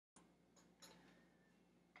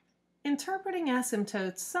Interpreting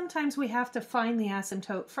asymptotes, sometimes we have to find the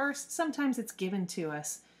asymptote first, sometimes it's given to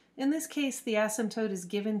us. In this case, the asymptote is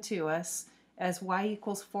given to us as y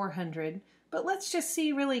equals 400, but let's just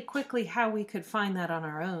see really quickly how we could find that on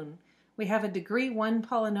our own. We have a degree 1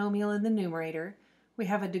 polynomial in the numerator, we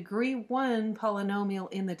have a degree 1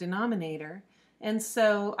 polynomial in the denominator, and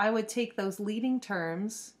so I would take those leading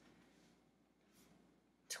terms,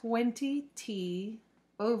 20t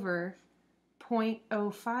over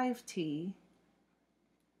 0.05t,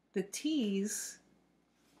 the t's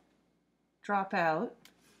drop out,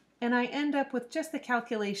 and I end up with just the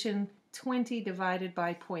calculation 20 divided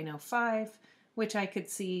by 0.05, which I could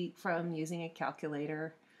see from using a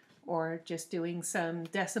calculator or just doing some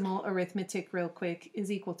decimal arithmetic real quick, is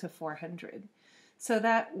equal to 400. So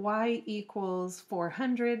that y equals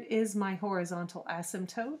 400 is my horizontal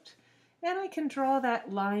asymptote. And I can draw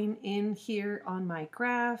that line in here on my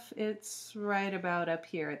graph. It's right about up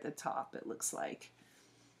here at the top, it looks like.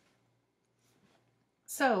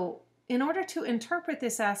 So in order to interpret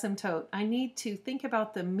this asymptote, I need to think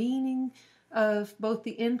about the meaning of both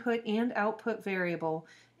the input and output variable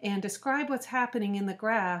and describe what's happening in the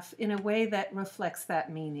graph in a way that reflects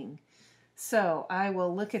that meaning. So I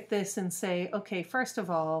will look at this and say, okay, first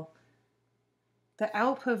of all, the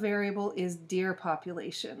output variable is deer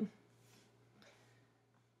population.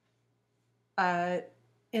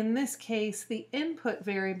 In this case, the input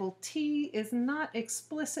variable t is not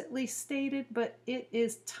explicitly stated, but it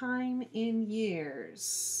is time in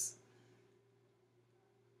years.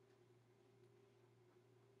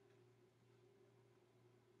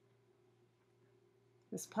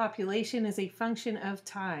 This population is a function of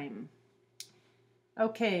time.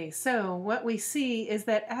 Okay, so what we see is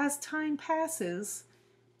that as time passes,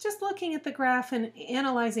 just looking at the graph and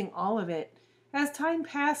analyzing all of it, as time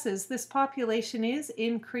passes, this population is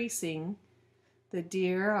increasing. The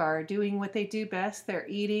deer are doing what they do best. They're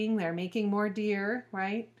eating, they're making more deer,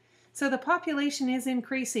 right? So the population is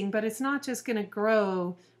increasing, but it's not just going to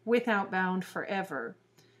grow without bound forever.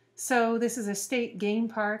 So this is a state game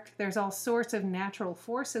park. There's all sorts of natural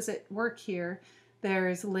forces at work here.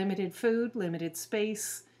 There's limited food, limited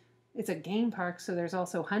space. It's a game park, so there's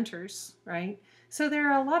also hunters, right? So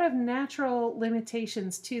there are a lot of natural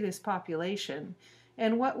limitations to this population.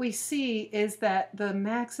 And what we see is that the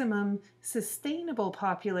maximum sustainable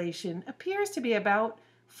population appears to be about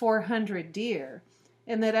 400 deer.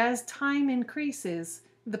 And that as time increases,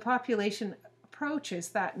 the population approaches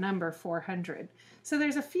that number 400. So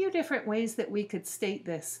there's a few different ways that we could state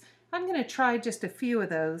this. I'm going to try just a few of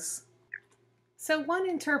those. So one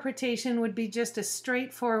interpretation would be just a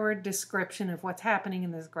straightforward description of what's happening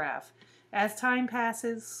in this graph. As time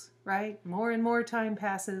passes, right, more and more time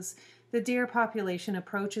passes, the deer population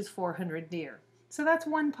approaches 400 deer. So that's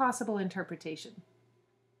one possible interpretation.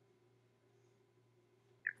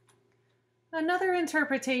 Another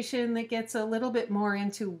interpretation that gets a little bit more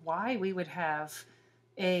into why we would have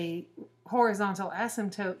a horizontal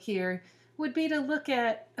asymptote here would be to look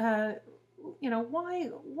at,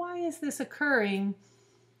 why is this occurring?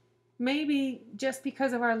 Maybe just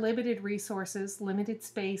because of our limited resources, limited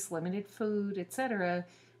space, limited food, etc.,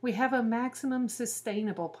 we have a maximum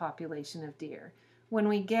sustainable population of deer. When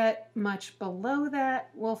we get much below that,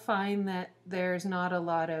 we'll find that there's not a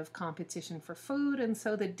lot of competition for food, and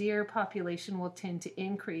so the deer population will tend to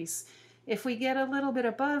increase. If we get a little bit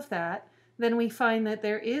above that, then we find that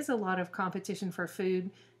there is a lot of competition for food.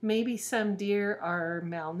 Maybe some deer are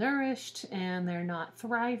malnourished and they're not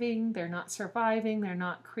thriving, they're not surviving, they're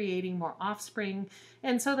not creating more offspring,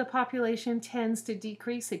 and so the population tends to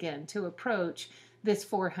decrease again to approach this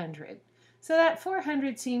 400. So that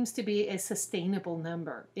 400 seems to be a sustainable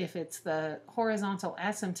number if it's the horizontal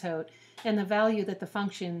asymptote and the value that the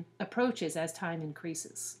function approaches as time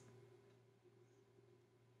increases.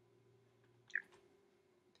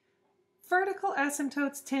 Vertical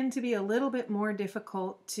asymptotes tend to be a little bit more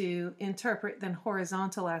difficult to interpret than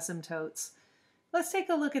horizontal asymptotes. Let's take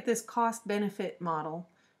a look at this cost-benefit model,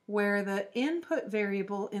 where the input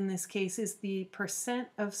variable in this case is the percent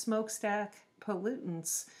of smokestack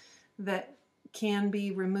pollutants that can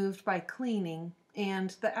be removed by cleaning,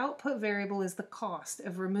 and the output variable is the cost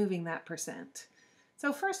of removing that percent.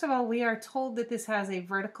 So first of all, we are told that this has a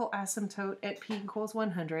vertical asymptote at p equals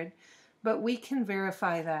 100, but we can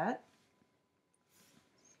verify that.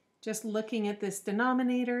 Just looking at this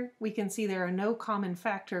denominator, we can see there are no common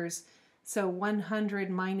factors, so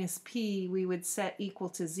 100 minus p we would set equal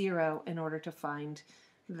to 0 in order to find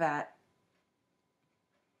that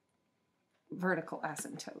vertical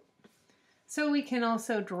asymptote. So we can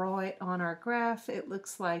also draw it on our graph. It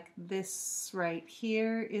looks like this right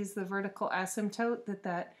here is the vertical asymptote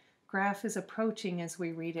that graph is approaching as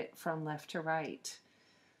we read it from left to right.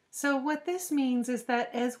 So what this means is that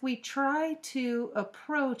as we try to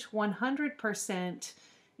approach 100%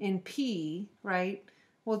 in P, right,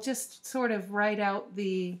 we'll just sort of write out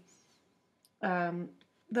the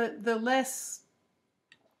less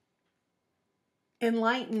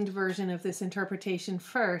enlightened version of this interpretation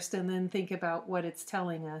first, and then think about what it's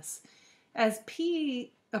telling us. As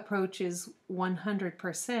P approaches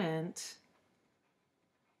 100%,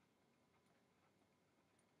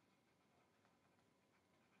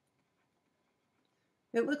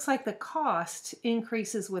 it looks like the cost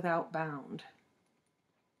increases without bound.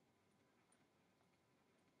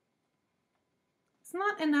 It's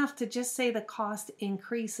not enough to just say the cost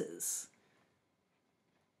increases.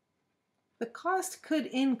 The cost could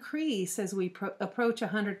increase as we approach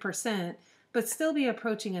 100%, but still be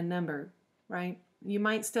approaching a number, right? You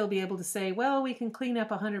might still be able to say, well, we can clean up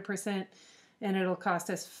 100% and it'll cost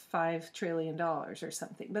us $5 trillion or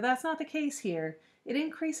something. But that's not the case here. It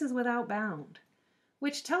increases without bound,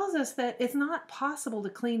 which tells us that it's not possible to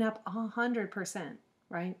clean up 100%,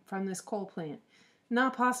 right, from this coal plant.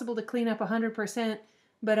 Not possible to clean up 100%,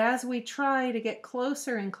 but as we try to get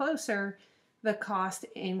closer and closer, the cost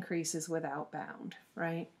increases without bound,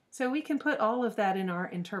 right? So we can put all of that in our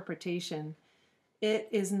interpretation. It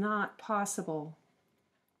is not possible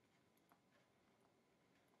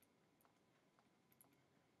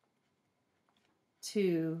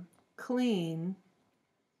to clean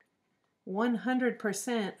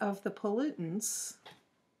 100% of the pollutants.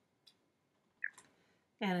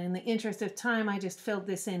 And in the interest of time, I just filled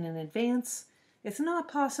this in advance. It's not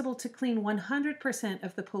possible to clean 100%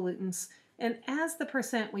 of the pollutants, and as the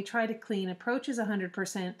percent we try to clean approaches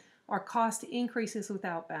 100%, our cost increases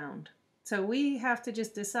without bound. So we have to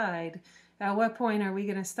just decide at what point are we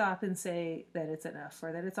going to stop and say that it's enough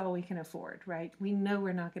or that it's all we can afford, right? We know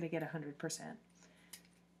we're not going to get 100%.